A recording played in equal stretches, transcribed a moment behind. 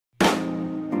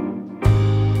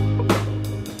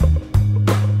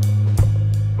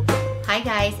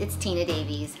guys, it's Tina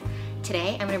Davies.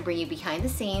 Today I'm going to bring you behind the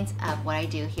scenes of what I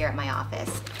do here at my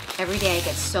office. Every day I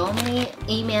get so many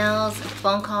emails,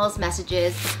 phone calls,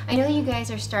 messages. I know you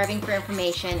guys are starving for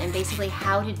information and basically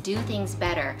how to do things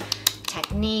better.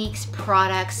 Techniques,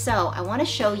 products. So I want to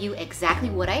show you exactly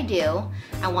what I do.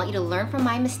 I want you to learn from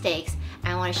my mistakes.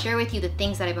 I want to share with you the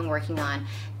things that I've been working on.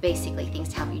 Basically things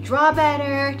to help you draw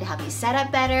better, to help you set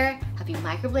up better, help you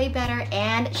microblade better,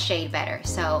 and shade better.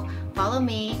 So follow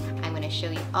me. I'm going to show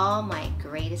you all my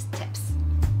greatest tips.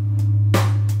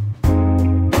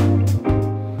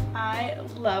 I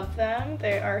love them.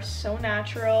 They are so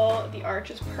natural. The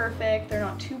arch is perfect. They're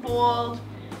not too bold.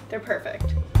 They're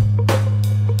perfect.